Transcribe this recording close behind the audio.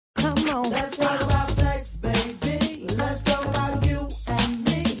on. Let's talk about sex, baby. Let's talk about you and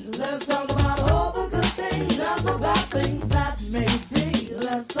me. Let's talk about all the good things and the bad things that may be.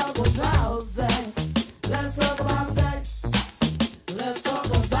 Let's talk about sex. Let's talk about sex. Let's talk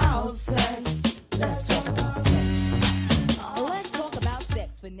about sex. Let's talk about sex. Let's talk about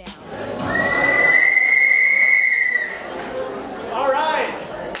sex for now. All right.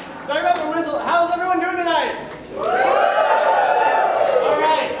 Sorry about the whistle. How's everyone doing tonight? All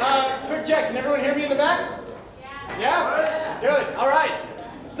right. Quick check. Can everyone hear me in the back? Yeah? Good. All right.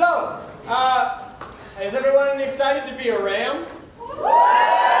 So, is everyone excited to be a ram?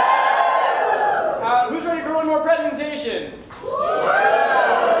 Who's ready for one more presentation?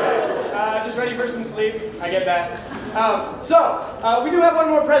 Just ready for some sleep. I get that. We do have one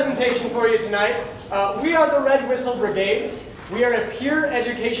more presentation for you tonight. We are the Red Whistle Brigade. We are a peer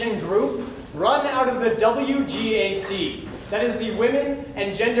education group run out of the WGAC. That is the Women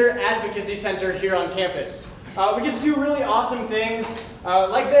and Gender Advocacy Center here on campus. We get to do really awesome things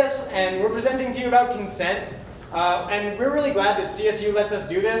like this, and we're presenting to you about consent. And we're really glad that CSU lets us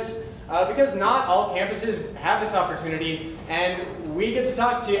do this because not all campuses have this opportunity, and we get to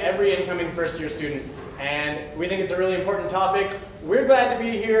talk to every incoming first-year student. And we think it's a really important topic. We're glad to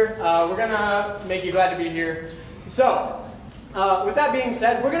be here. We're gonna make you glad to be here. So, with that being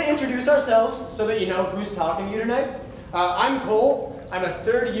said, we're gonna introduce ourselves so that you know who's talking to you tonight. I'm Cole. I'm a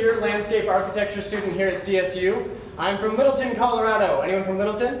third-year landscape architecture student here at CSU. I'm from Littleton, Colorado. Anyone from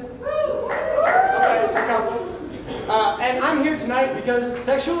Littleton? Okay, a couple. And I'm here tonight because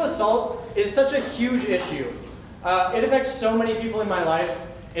sexual assault is such a huge issue. It affects so many people in my life.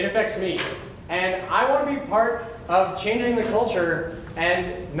 It affects me. And I want to be part of changing the culture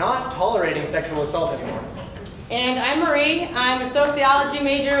and not tolerating sexual assault anymore. And I'm Marie. I'm a sociology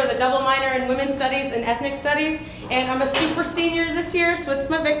major with a double minor in women's studies and ethnic studies. And I'm a super senior this year, so it's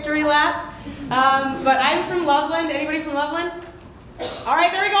my victory lap. But I'm from Loveland. Anybody from Loveland? All right,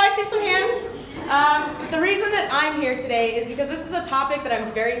 there we go. I see some hands. The reason that I'm here today is because this is a topic that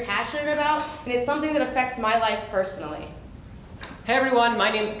I'm very passionate about, and it's something that affects my life personally. Hey everyone, my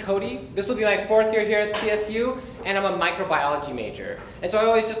name's Cody. This will be my 4th year here at CSU, and I'm a microbiology major. And so I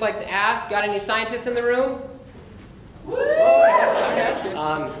always just like to ask, got any scientists in the room? Okay, that's good.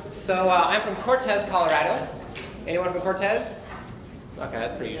 I'm from Cortez, Colorado. Anyone from Cortez? Okay,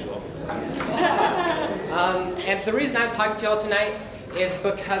 that's pretty usual. And the reason I'm talking to y'all tonight is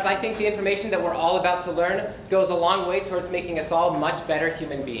because I think the information that we're all about to learn goes a long way towards making us all much better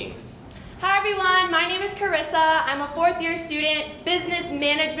human beings. Hi everyone, my name is Carissa. I'm a 4th year student, business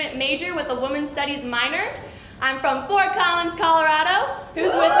management major with a women's studies minor. I'm from Fort Collins, Colorado.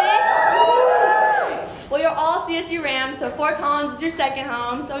 Who's with me? Well, you're all CSU Rams, so Fort Collins is your second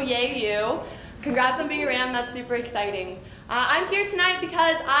home, so yay you. Congrats on being a Ram, that's super exciting. I'm here tonight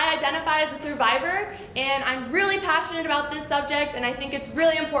because I identify as a survivor, and I'm really passionate about this subject, and I think it's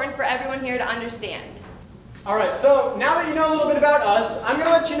really important for everyone here to understand. All right, so now that you know a little bit about us, I'm going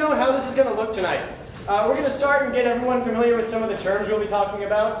to let you know how this is going to look tonight. We're going to start and get everyone familiar with some of the terms we'll be talking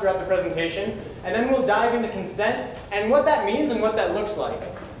about throughout the presentation, and then we'll dive into consent and what that means and what that looks like.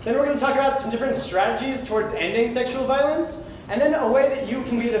 Then we're going to talk about some different strategies towards ending sexual violence, and then a way that you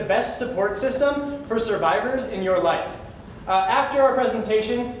can be the best support system for survivors in your life. After our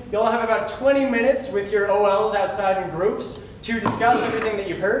presentation, you'll have about 20 minutes with your OLs outside in groups to discuss everything that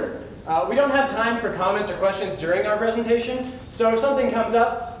you've heard. We don't have time for comments or questions during our presentation, so if something comes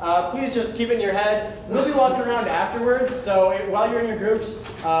up, please just keep it in your head. We'll be walking around afterwards, so while you're in your groups,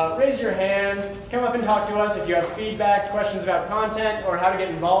 raise your hand, come up and talk to us if you have feedback, questions about content, or how to get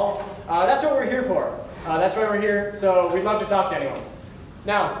involved. That's what we're here for. That's why we're here, so we'd love to talk to anyone.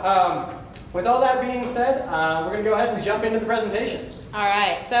 Now, with all that being said, we're going to go ahead and jump into the presentation. All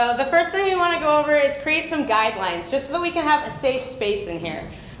right, so the first thing we want to go over is create some guidelines, just so that we can have a safe space in here.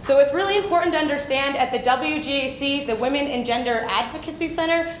 So it's really important to understand at the WGAC, the Women and Gender Advocacy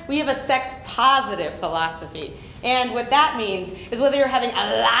Center, we have a sex-positive philosophy. And what that means is whether you're having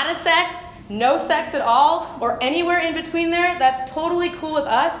a lot of sex, no sex at all, or anywhere in between there, that's totally cool with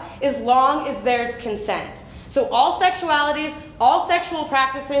us as long as there's consent. So all sexualities, all sexual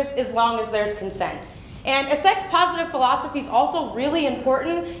practices, as long as there's consent. And a sex-positive philosophy is also really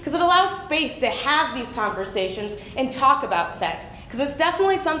important because it allows space to have these conversations and talk about sex, because it's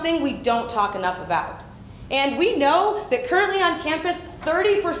definitely something we don't talk enough about. And we know that currently on campus,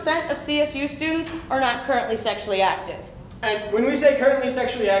 30% of CSU students are not currently sexually active. And when we say currently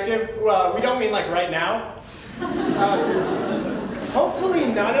sexually active, we don't mean like right now. Hopefully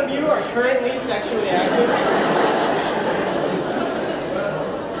none of you are currently sexually active.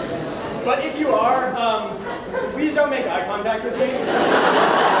 But if you are, please don't make eye contact with me.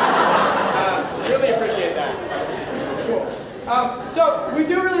 So we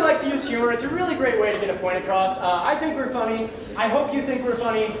do really like to use humor. It's a really great way to get a point across. I think we're funny. I hope you think we're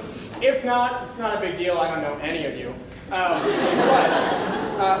funny. If not, it's not a big deal. I don't know any of you. That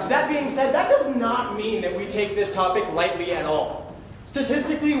being said, that does not mean that we take this topic lightly at all.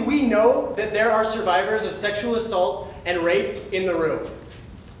 Statistically, we know that there are survivors of sexual assault and rape in the room.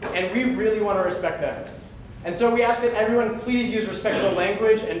 And we really want to respect them. And so we ask that everyone please use respectful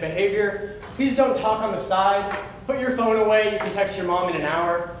language and behavior. Please don't talk on the side. Put your phone away. You can text your mom in an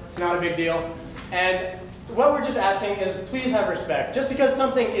hour. It's not a big deal. And what we're just asking is please have respect. Just because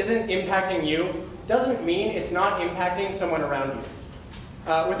something isn't impacting you doesn't mean it's not impacting someone around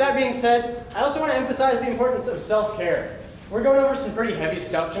you. With that being said, I also want to emphasize the importance of self-care. We're going over some pretty heavy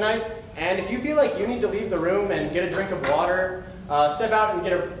stuff tonight, and if you feel like you need to leave the room and get a drink of water, step out and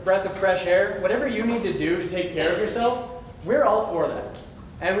get a breath of fresh air, whatever you need to do to take care of yourself, we're all for that.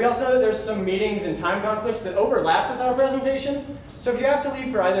 And we also know that there's some meetings and time conflicts that overlap with our presentation, so if you have to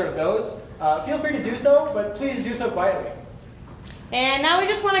leave for either of those, feel free to do so, but please do so quietly. And now we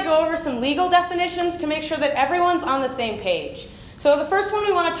just want to go over some legal definitions to make sure that everyone's on the same page. So the first one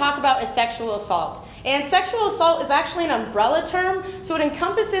we want to talk about is sexual assault. And sexual assault is actually an umbrella term, so it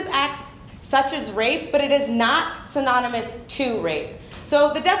encompasses acts such as rape, but it is not synonymous to rape.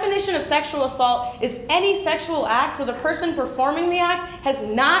 So the definition of sexual assault is any sexual act where the person performing the act has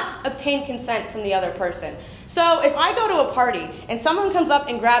not obtained consent from the other person. So if I go to a party and someone comes up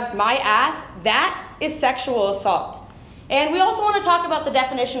and grabs my ass, that is sexual assault. And we also want to talk about the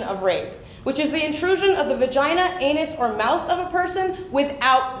definition of rape, which is the intrusion of the vagina, anus, or mouth of a person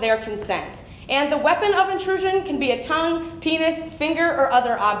without their consent. And the weapon of intrusion can be a tongue, penis, finger, or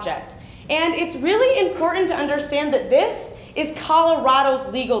other object. And it's really important to understand that this is Colorado's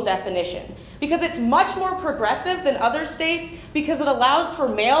legal definition, because it's much more progressive than other states because it allows for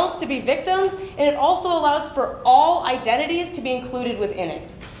males to be victims, and it also allows for all identities to be included within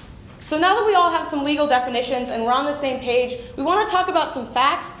it. So now that we all have some legal definitions and we're on the same page, we want to talk about some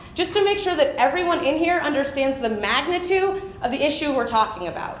facts just to make sure that everyone in here understands the magnitude of the issue we're talking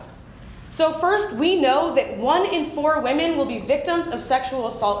about. So first, we know that 1 in 4 women will be victims of sexual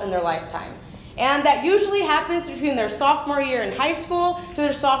assault in their lifetime. And that usually happens between their sophomore year in high school to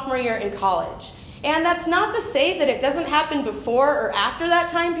their sophomore year in college. And that's not to say that it doesn't happen before or after that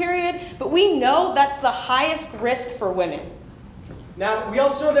time period, but we know that's the highest risk for women. Now, we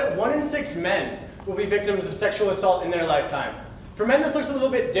also know that 1 in 6 men will be victims of sexual assault in their lifetime. For men, this looks a little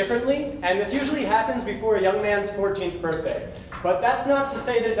bit differently, and this usually happens before a young man's 14th birthday. But that's not to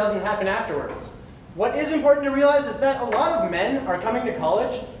say that it doesn't happen afterwards. What is important to realize is that a lot of men are coming to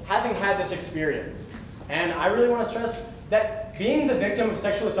college having had this experience. And I really want to stress that being the victim of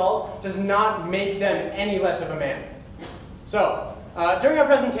sexual assault does not make them any less of a man. So, during our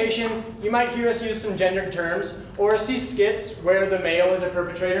presentation, you might hear us use some gendered terms, or see skits where the male is a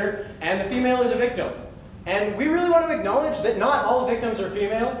perpetrator and the female is a victim. And we really want to acknowledge that not all victims are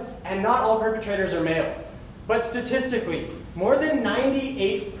female, and not all perpetrators are male. But statistically, more than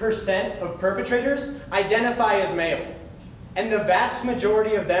 98% of perpetrators identify as male. And the vast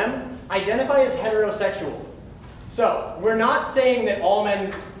majority of them identify as heterosexual. So, we're not saying that all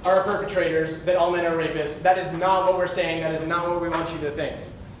men are perpetrators, that all men are rapists. That is not what we're saying. That is not what we want you to think.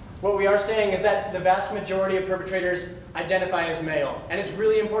 What we are saying is that the vast majority of perpetrators identify as male. And it's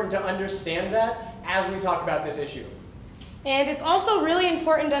really important to understand that as we talk about this issue. And it's also really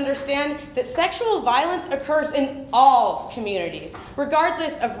important to understand that sexual violence occurs in all communities,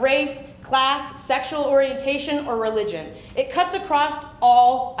 regardless of race, class, sexual orientation, or religion. It cuts across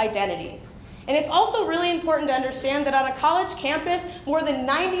all identities. And it's also really important to understand that on a college campus, more than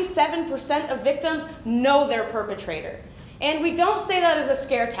 97% of victims know their perpetrator. And we don't say that as a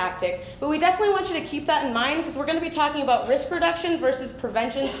scare tactic, but we definitely want you to keep that in mind because we're going to be talking about risk reduction versus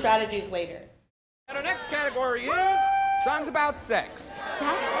prevention strategies later. And our next category is songs about sex. Sex?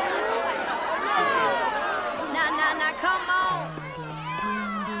 Nah, nah, nah, come on.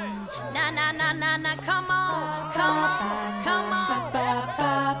 Nah, nah, nah, nah, nah, come on, come on, come on.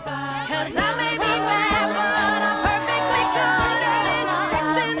 'Cause I may be bad, but I'm perfectly good. Sex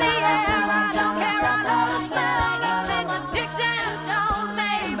in the air, I don't care, I know the smell. Sticks and stones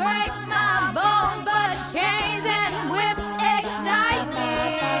may break my bones, but chains and whips excite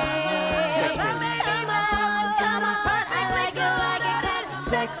me. 'Cause I may be bad, but I like it.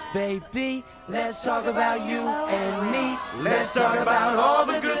 Sex, baby, let's talk about you and me. Let's talk about all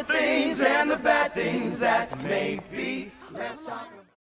the good things and the bad things that may be. Let's talk about